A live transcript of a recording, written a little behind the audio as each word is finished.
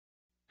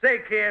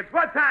Say, kids,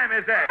 what time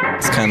is it?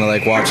 It's kind of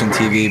like watching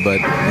TV, but,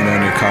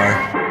 in your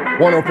car.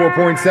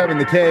 104.7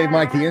 The Cave,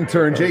 Mike the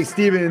Intern, Jay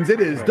Stevens. It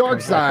is Dark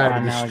Side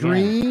of the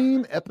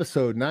Stream,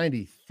 episode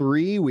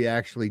 93. We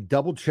actually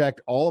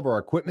double-checked all of our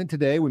equipment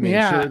today. We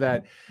made sure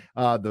that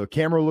the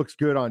camera looks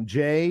good on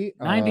Jay.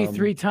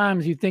 93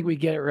 times you think we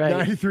get it right.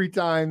 93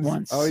 times.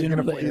 Once he's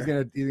gonna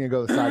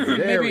go to the side.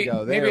 There we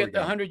go. Maybe at the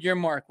 100-year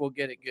mark, we'll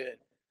get it good.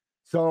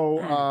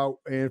 So,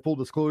 in full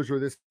disclosure,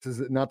 this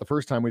is not the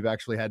first time we've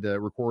actually had to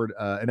record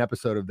an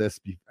episode of this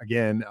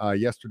again.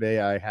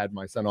 Yesterday, I had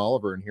my son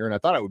Oliver in here, and I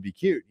thought it would be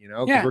cute,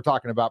 because we're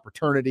talking about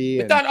paternity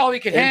and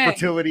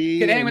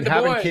fertility and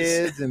having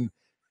kids, and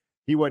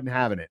he wasn't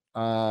having it.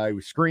 He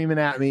was screaming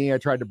at me. I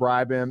tried to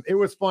bribe him. It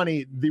was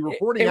funny. The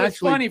recording it was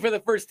funny for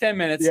the first 10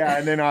 minutes. Yeah,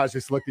 and then I was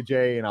just looked at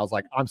Jay, and I was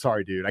like, I'm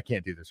sorry, dude. I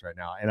can't do this right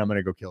now, and I'm going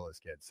to go kill this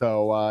kid.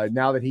 So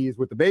now that he's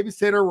with the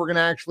babysitter, we're going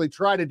to actually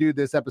try to do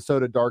this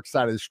episode of Dark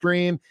Side of the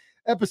Stream.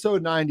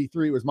 Episode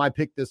 93 was my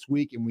pick this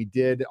week, and we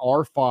did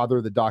Our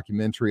Father, the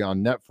documentary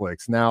on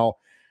Netflix. Now,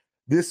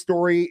 this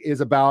story is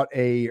about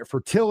a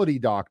fertility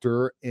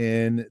doctor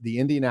in the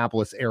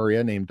Indianapolis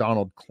area named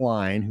Donald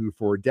Klein, who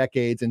for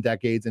decades and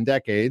decades and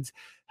decades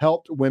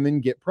helped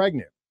women get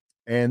pregnant.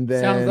 And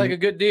then sounds like a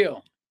good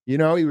deal. He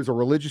was a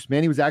religious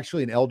man. He was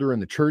actually an elder in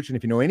the church. And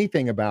if you know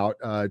anything about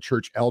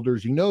church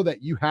elders, you know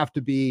that you have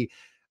to be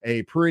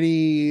a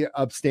pretty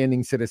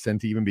upstanding citizen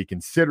to even be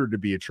considered to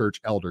be a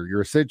church elder.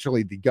 You're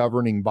essentially the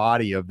governing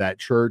body of that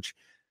church.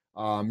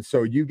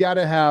 So you got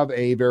to have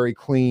a very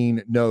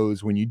clean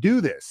nose when you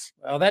do this.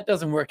 Well, that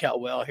doesn't work out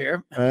well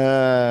here.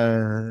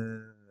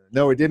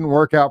 No, it didn't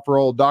work out for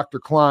old Dr.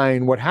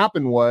 Klein. What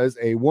happened was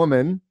a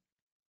woman,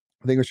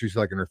 I think she was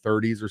like in her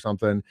 30s or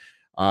something,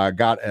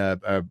 got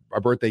a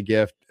birthday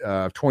gift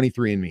of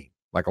 23andMe,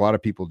 like a lot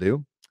of people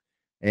do,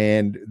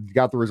 and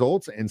got the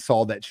results and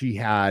saw that she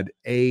had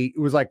it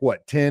was like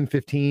what, 10,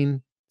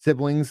 15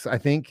 siblings, I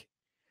think.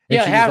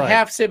 And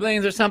half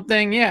siblings or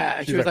something.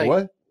 Yeah. She was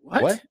like,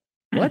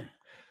 what?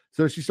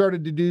 So she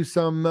started to do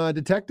some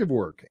detective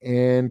work,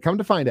 and come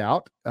to find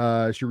out,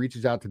 she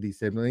reaches out to these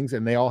siblings,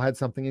 and they all had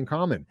something in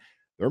common.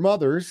 Their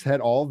mothers had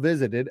all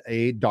visited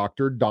a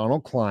Dr.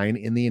 Donald Klein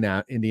in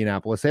the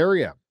Indianapolis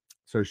area.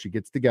 So she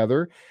gets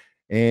together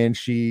and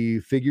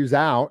she figures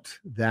out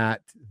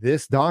that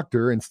this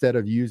doctor, instead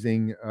of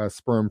using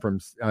sperm from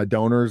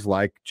donors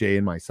like Jay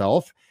and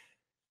myself,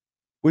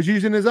 was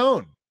using his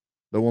own.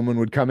 The woman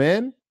would come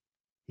in,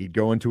 he'd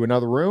go into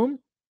another room,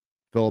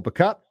 fill up a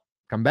cup,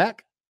 come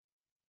back.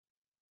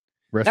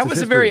 That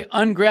was a very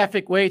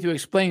ungraphic way to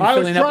explain filling up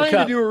a cup. I was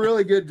trying to do a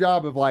really good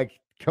job of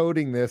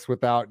coding this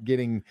without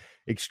getting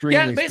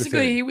extremely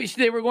basically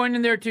they were going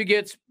in there to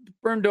get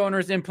sperm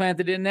donors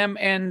implanted in them,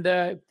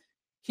 and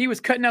he was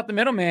cutting out the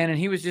middleman, and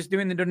he was just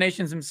doing the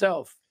donations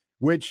himself.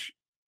 Which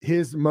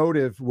his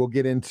motive we'll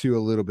get into a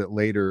little bit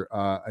later.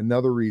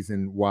 Another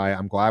reason why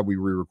I'm glad we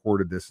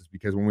re-recorded this is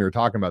because when we were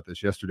talking about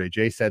this yesterday,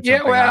 Jay said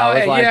something.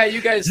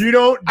 You guys. You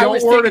don't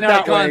word it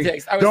that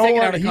way. I was taking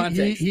out of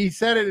context. He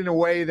said it in a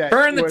way that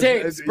burn the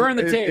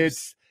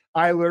tapes.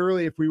 I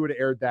literally, if we would have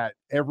aired that,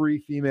 every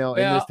female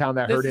in this town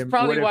that heard him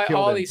would have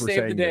killed him for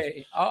saying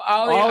today.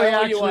 Ollie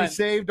actually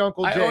saved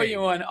Uncle Jay. I owe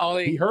you one,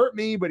 Ollie. He hurt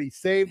me, but he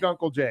saved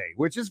Uncle Jay,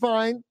 which is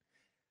fine.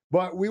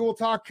 But we will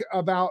talk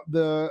about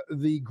the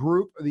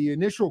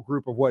initial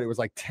group of what it was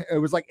like. It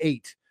was like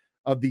 8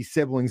 of these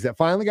siblings that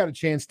finally got a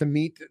chance to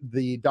meet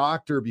the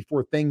doctor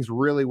before things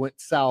really went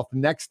south.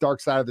 Next,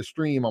 Dark Side of the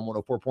Stream on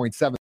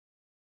 104.7.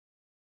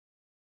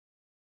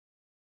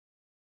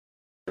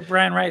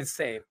 Brian Wright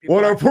saved.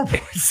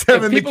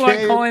 104.7. If people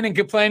aren't calling and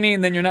complaining,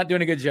 then you're not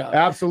doing a good job.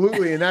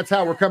 Absolutely. And that's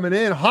how we're coming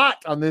in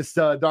hot on this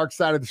Dark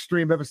Side of the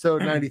Stream,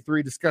 episode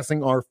 93,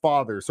 discussing Our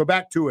Father. So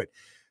back to it.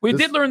 We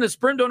did learn that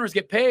sperm donors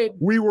get paid.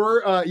 We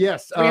were,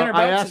 yes.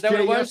 I asked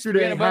Jay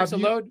yesterday,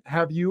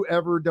 have you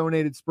ever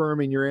donated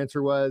sperm? And your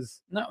answer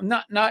was? No,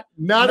 not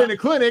in a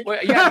clinic. Well,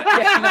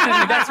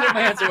 that's what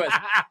my answer was.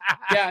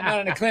 Yeah,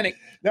 not in a clinic.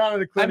 Not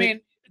in a clinic. I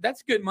mean,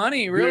 that's good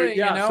money, really.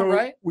 So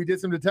right? We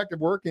did some detective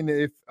work, and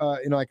if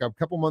in like a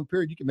couple month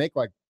period, you can make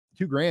like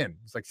 $2,000.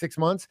 It's like 6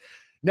 months.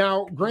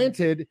 Now,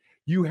 granted,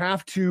 you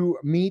have to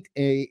meet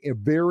a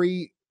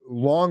very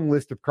long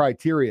list of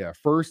criteria.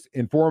 First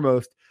and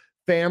foremost,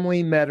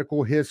 family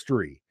medical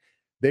history.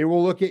 They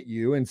will look at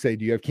you and say,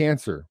 do you have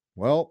cancer?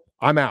 Well,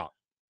 I'm out.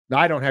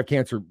 I don't have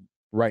cancer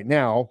right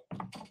now,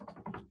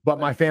 but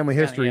my family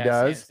history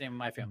does. Same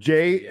my family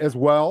Jay history, as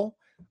well.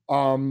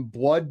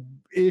 Blood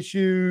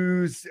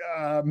issues,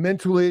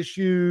 mental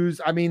issues.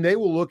 I mean, they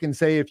will look and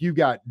say, if you've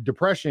got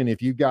depression,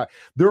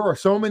 there are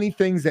so many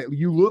things that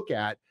you look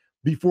at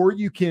before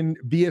you can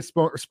be a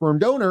sperm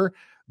donor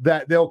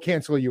that they'll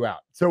cancel you out.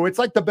 So it's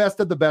like the best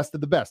of the best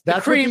of the best.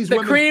 That's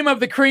the cream of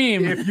the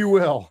cream, if you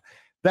will.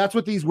 That's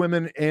what these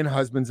women and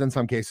husbands in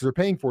some cases are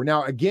paying for.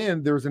 Now,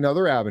 again, there's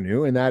another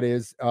avenue, and that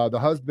is the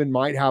husband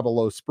might have a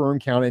low sperm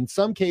count. In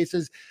some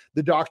cases,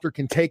 the doctor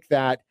can take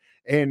that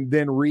and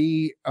then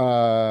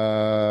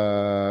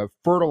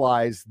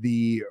fertilize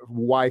the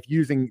wife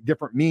using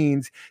different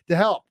means to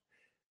help.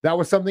 That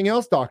was something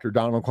else Dr.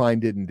 Donald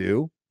Klein didn't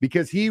do.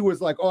 because he was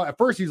like, oh, at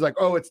first he's like,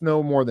 oh, it's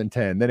no more than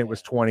 10. Then it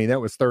was 20.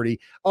 That was 30.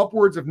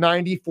 Upwards of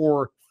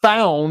 94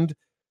 found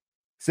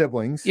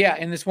siblings. Yeah,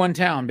 in this one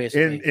town,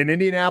 basically. In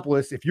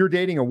Indianapolis, if you're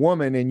dating a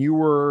woman and you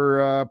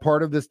were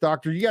part of this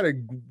doctor, you got to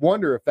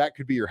wonder if that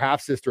could be your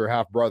half sister or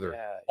half brother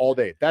all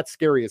day. That's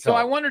scary as hell. So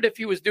I wondered if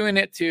he was doing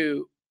it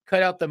to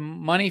cut out the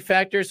money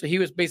factor. So he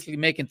was basically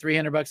making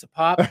 $300 a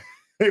pop.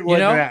 It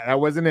wasn't that. That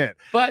wasn't it.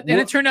 But then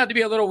it turned out to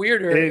be a little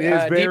weirder. It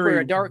is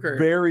deeper, darker.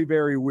 Very,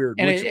 very weird.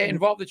 And it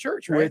involved the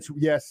church, right? Which,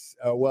 yes,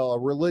 well, a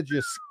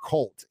religious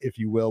cult, if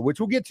you will, which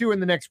we'll get to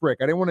in the next break.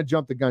 I didn't want to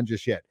jump the gun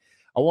just yet.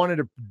 I wanted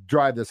to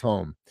drive this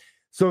home.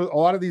 So a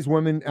lot of these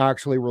women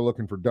actually were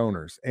looking for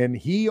donors. And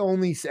he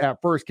only,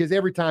 at first, because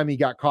every time he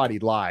got caught,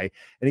 he'd lie.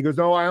 And he goes,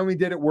 no, I only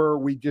did it where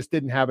we just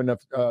didn't have enough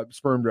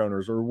sperm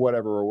donors or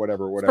whatever.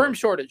 Sperm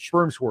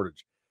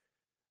shortage.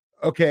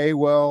 Okay,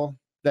 well,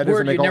 that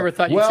doesn't make never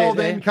thought you'd say well,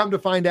 then come to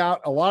find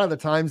out, a lot of the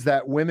times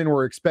that women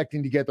were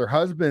expecting to get their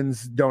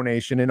husband's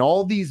donation, and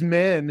all these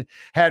men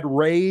had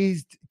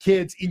raised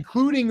kids,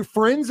 including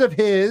friends of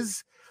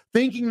his,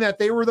 thinking that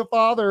they were the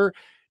father.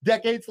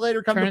 Decades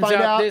later, come to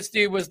find out this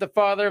dude was the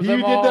father of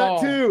them all. You did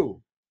that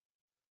too.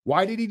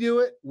 Why did he do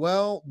it?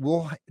 Well,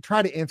 we'll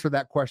try to answer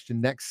that question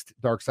next.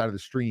 Dark Side of the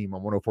Stream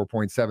on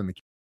 104.7 The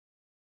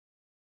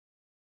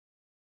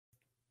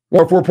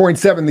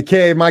 104.7 The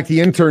Cave. Mike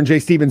the Intern, Jay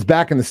Stevens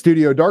back in the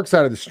studio. Dark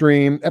Side of the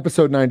Stream,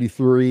 episode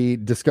 93,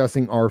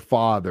 discussing our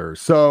father.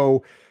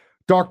 So,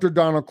 Dr.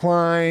 Donald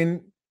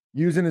Klein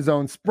using his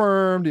own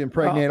sperm to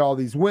impregnate all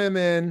these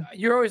women.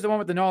 You're always the one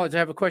with the knowledge. I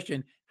have a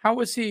question. How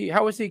was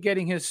he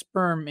getting his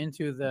sperm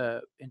into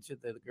the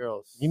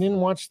girls? You didn't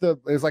watch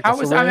it's like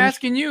I'm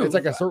asking you. It's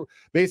like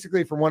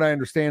basically, from what I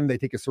understand, they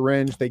take a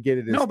syringe, they get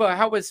it. No, but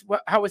how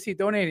was he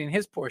donating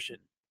his portion?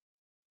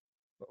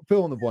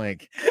 Fill in the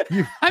blank.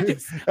 Do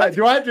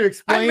I have to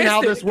explain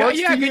how this works?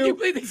 Yeah, to you? Can you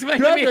please explain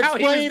Do I to me have to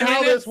explain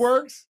how this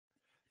works?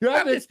 Do I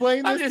have to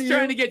explain this? I'm just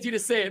trying to get you to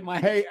say it,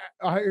 Mike. Hey,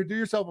 do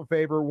yourself a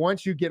favor.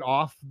 Once you get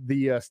off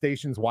the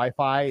station's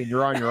Wi-Fi and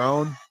you're on your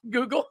own,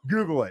 Google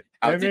it,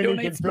 and then you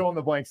can fill in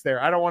the blanks there.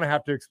 I don't want to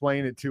have to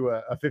explain it to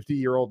a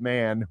 50-year-old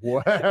man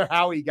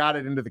how he got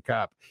it into the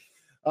cup.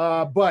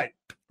 But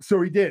so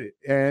he did it,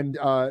 and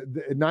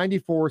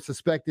 94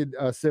 suspected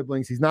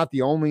siblings. He's not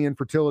the only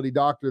infertility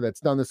doctor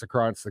that's done this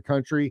across the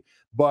country,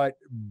 but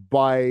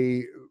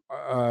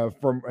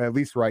from at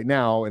least right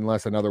now,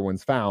 unless another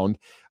one's found,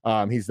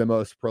 he's the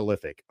most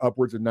prolific,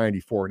 upwards of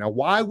 94. Now,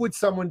 why would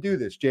someone do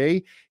this,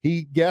 Jay?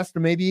 He guessed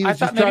maybe he was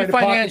just trying to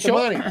pocket the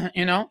money.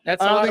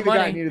 That's I a don't lot think of the money.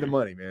 guy needed the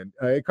money, man.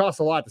 It costs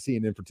a lot to see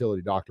an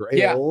infertility doctor.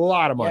 A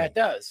lot of money. Yeah, it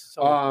does.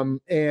 So.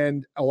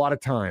 And a lot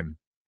of time.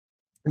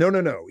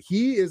 No.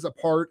 He is a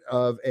part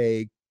of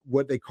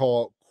what they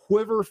call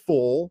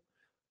quiverful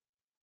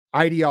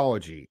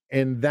ideology.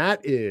 And that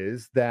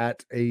is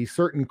that a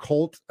certain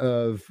cult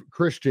of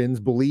Christians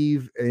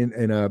believe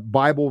in a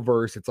Bible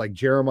verse. It's like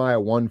Jeremiah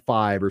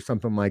 1:5 or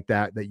something like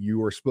that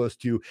you are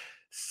supposed to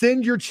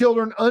send your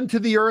children unto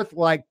the earth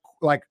like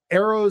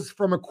arrows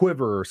from a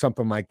quiver or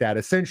something like that.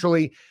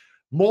 Essentially,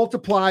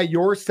 multiply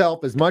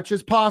yourself as much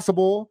as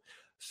possible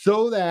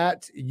so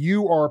that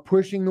you are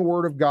pushing the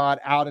word of God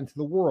out into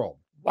the world.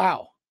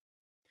 Wow.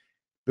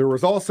 There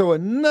was also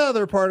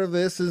another part of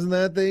this is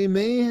that they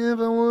may have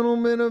a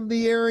little bit of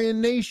the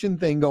Aryan Nation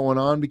thing going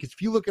on, because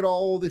if you look at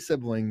all the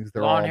siblings,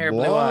 they're all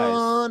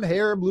blonde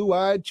hair,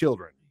 blue-eyed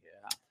children.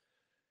 Yeah.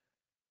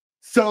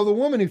 So the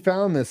woman who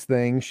found this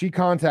thing, she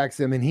contacts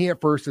him, and he at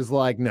first is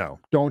like, no,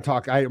 don't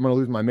talk. I'm going to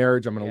lose my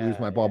marriage. I'm going to lose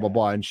my blah, blah,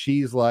 blah. And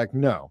she's like,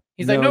 no.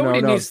 He's like,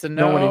 nobody needs to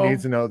know. Nobody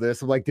needs to know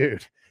this. I'm like,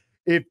 dude,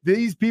 if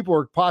these people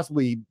are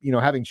possibly,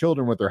 having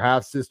children with their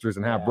half sisters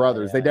and half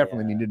brothers, they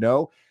definitely need to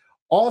know.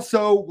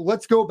 Also,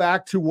 let's go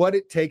back to what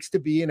it takes to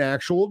be an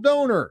actual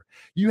donor.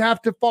 You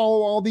have to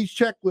follow all these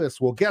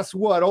checklists. Well, guess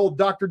what? Old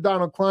Dr.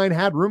 Donald Klein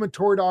had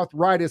rheumatoid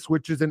arthritis,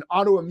 which is an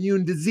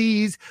autoimmune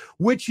disease,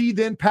 which he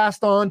then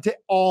passed on to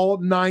all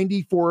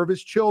 94 of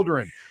his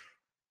children.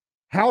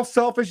 How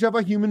selfish of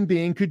a human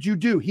being could you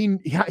do?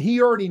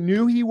 He already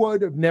knew he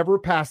would have never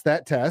passed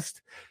that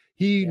test.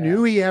 He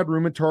knew he had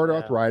rheumatoid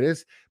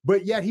arthritis,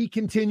 but yet he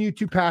continued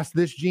to pass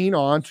this gene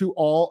on to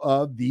all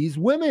of these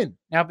women.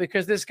 Now,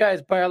 because this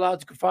guy's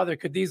biological father,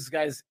 could these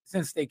guys,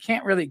 since they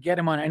can't really get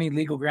him on any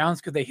legal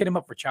grounds, could they hit him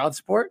up for child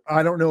support?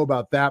 I don't know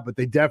about that, but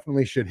they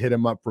definitely should hit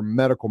him up for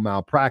medical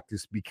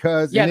malpractice,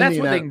 because that's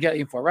what they can get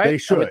you for, right? They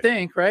should. I would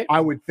think, right?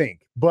 I would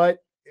think. But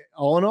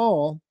all in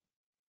all,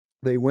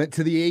 they went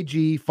to the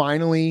AG.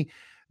 Finally,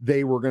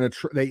 they were going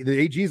to the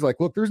AG's like,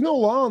 look, there's no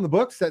law in the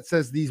books that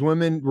says these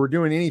women were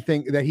doing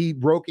anything, that he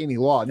broke any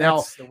law.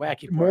 That's the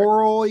wacky part.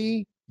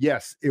 Morally,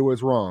 yes, it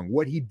was wrong.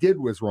 What he did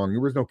was wrong. There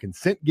was no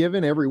consent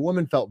given. Every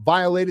woman felt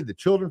violated. The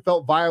children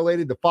felt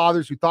violated. The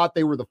fathers who thought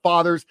they were the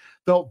fathers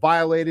felt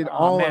violated.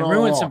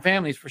 Ruined some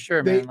families for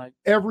sure, man.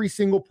 Every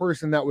single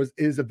person that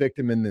is a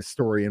victim in this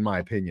story, in my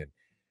opinion.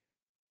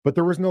 But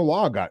there was no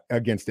law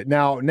against it.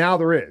 Now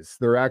there is.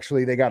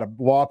 They got a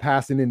law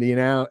passed in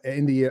Indiana,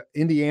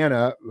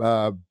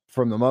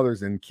 from the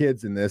mothers and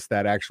kids in this,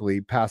 that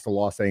actually passed a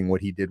law saying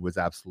what he did was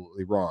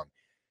absolutely wrong.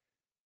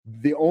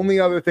 The only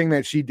other thing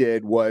that she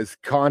did was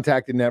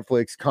contacted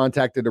Netflix,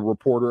 contacted a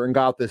reporter, and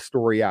got this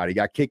story out. He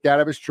got kicked out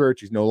of his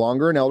church. He's no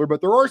longer an elder, but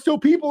there are still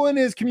people in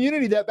his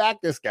community that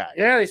back this guy.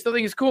 Yeah, they still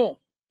think he's cool.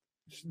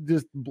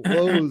 Just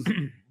blows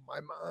my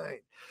mind.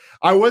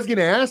 I was going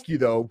to ask you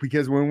though,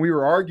 because when we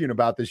were arguing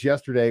about this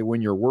yesterday,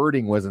 when your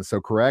wording wasn't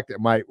so correct,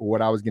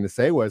 what I was going to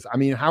say was, I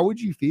mean, how would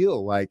you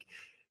feel like,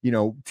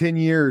 10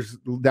 years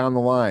down the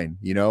line,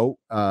 you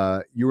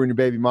and your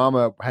baby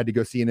mama had to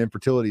go see an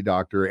infertility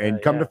doctor and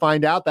come to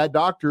find out that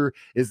doctor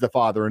is the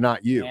father and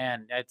not you.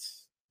 Man,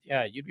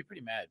 you'd be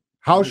pretty mad.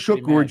 How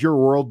shook would your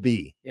world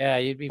be? Yeah,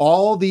 you'd be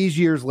all these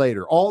years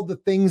later, all the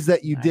things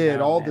that you did,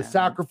 the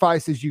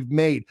sacrifices you've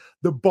made,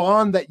 the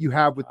bond that you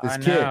have with this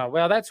kid.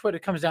 Well, that's what it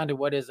comes down to.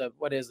 What is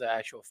the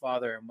actual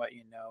father and what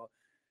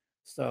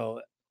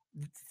So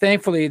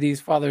thankfully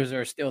these fathers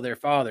are still their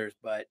fathers,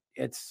 but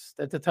that's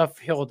a tough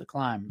hill to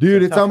climb.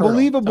 Dude, it's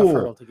unbelievable.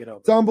 Hurdle to get over.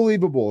 It's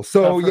unbelievable.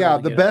 So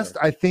the best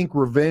I think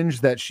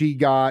revenge that she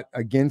got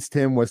against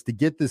him was to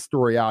get this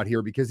story out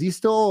here because he's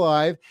still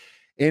alive.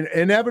 And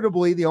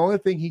inevitably, the only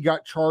thing he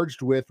got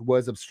charged with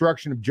was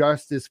obstruction of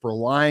justice for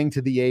lying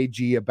to the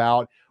AG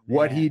about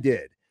what he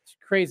did. It's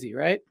crazy,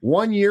 right?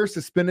 1 year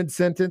suspended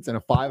sentence and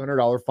a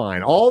 $500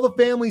 fine. All the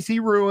families he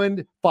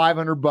ruined,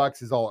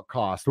 $500 is all it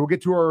costs. We'll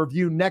get to our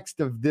review next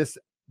of this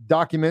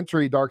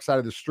documentary, Dark Side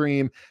of the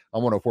Stream,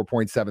 on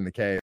 104.7 The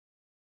Cave.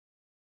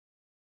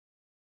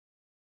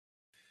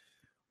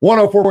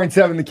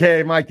 104.7 The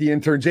Cave, Mike the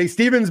intern. Jay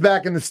Stevens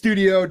back in the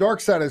studio. Dark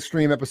Side of the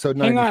Stream, episode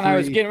 93. Hang on, I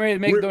was getting ready to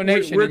make a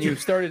donation and you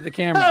started the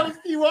camera.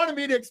 You wanted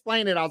me to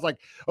explain it. I was like,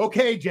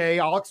 okay, Jay,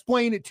 I'll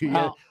explain it to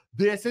you.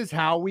 This is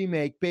how we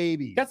make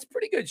babies. That's a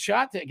pretty good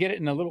shot to get it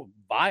in a little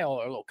vial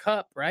or a little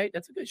cup, right?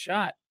 That's a good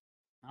shot.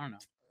 I don't know.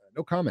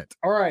 No comment.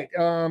 All right.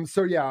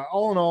 So yeah,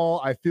 all in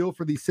all, I feel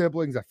for these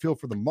siblings. I feel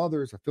for the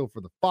mothers. I feel for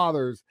the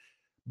fathers.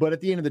 But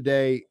at the end of the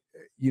day,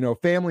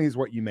 family is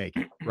what you make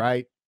it,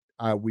 right?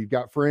 We've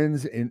got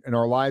friends in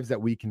our lives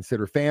that we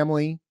consider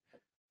family,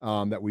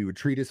 that we would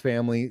treat as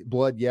family.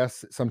 Blood,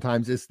 yes,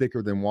 sometimes is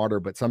thicker than water,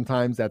 but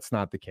sometimes that's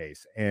not the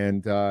case.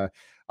 And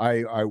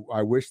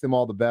I wish them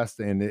all the best.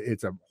 And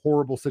it's a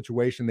horrible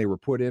situation they were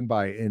put in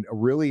by an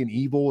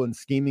evil and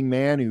scheming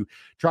man who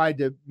tried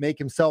to make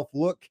himself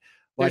look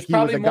like he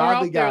was a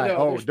godly guy.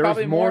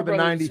 There's more than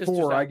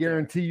 94. I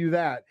guarantee you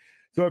that.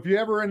 So if you're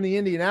ever in the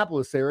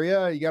Indianapolis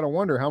area, you got to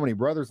wonder how many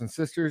brothers and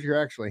sisters you're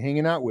actually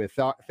hanging out with.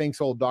 Thanks,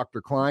 old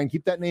Dr. Klein.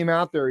 Keep that name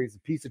out there. He's a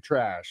piece of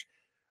trash.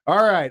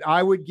 All right.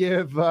 I would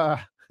give how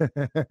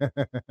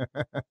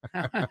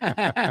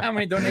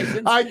many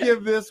donations? I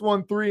give this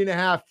one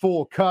 3.5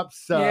 full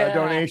cups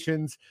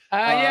donations.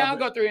 I'll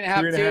go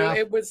 3.5 too.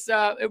 It was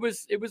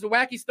a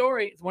wacky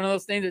story. It's one of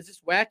those things that's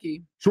just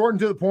wacky. Short and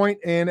to the point.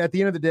 And at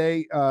the end of the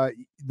day,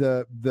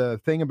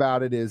 the thing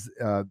about it is,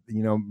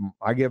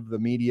 I give the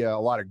media a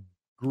lot of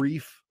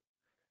grief,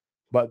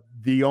 but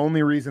the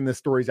only reason this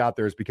story's out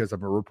there is because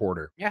of a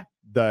reporter. Yeah.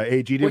 The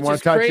AG didn't want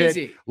to touch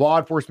it. Law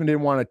enforcement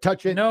didn't want to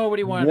touch it.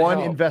 Nobody wanted One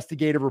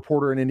investigative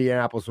reporter in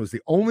Indianapolis was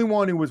the only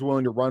one who was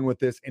willing to run with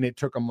this, and it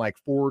took him like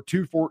 2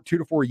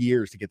 to 4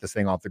 years to get this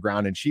thing off the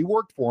ground, and she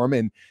worked for him,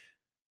 and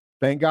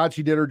thank God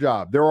she did her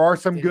job. There are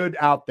some good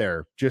out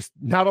there, just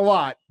not a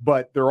lot,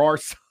 but there are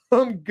some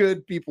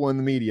good people in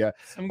the media.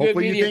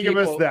 Hopefully you think of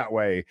us that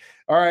way.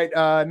 All right,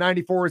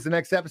 94 is the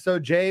next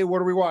episode. Jay,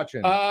 what are we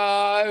watching?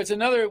 It's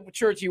another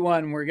churchy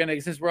one.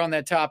 Since we're on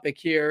that topic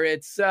here,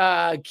 it's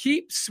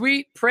Keep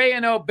Sweet, Pray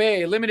and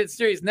Obey, limited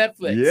series,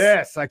 Netflix.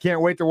 Yes, I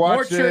can't wait to watch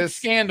more church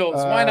scandals.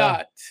 Why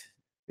not?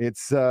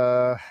 It's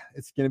going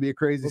to be a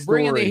crazy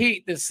story. Bringing the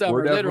heat this summer.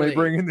 We're definitely literally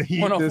bringing the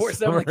heat.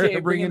 104.7 The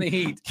Cave, bringing the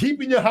heat.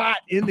 Keeping you hot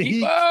in the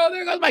heat. Oh,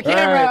 there goes my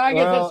camera. Right, I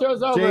guess that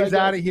show's over. Jay's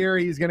out of here.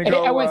 He's going to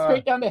go. I went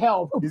straight down to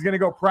hell. He's going to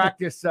go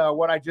practice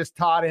what I just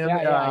taught him.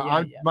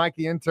 I'm Mike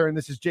the intern.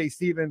 This is Jay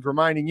Stevens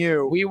reminding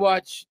you. We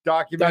watch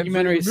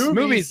documentaries,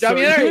 movies, so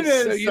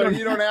documentaries.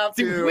 you don't have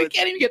to. We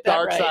can't even get that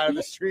Dark right. Side of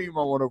the Stream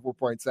on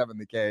 104.7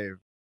 The Cave.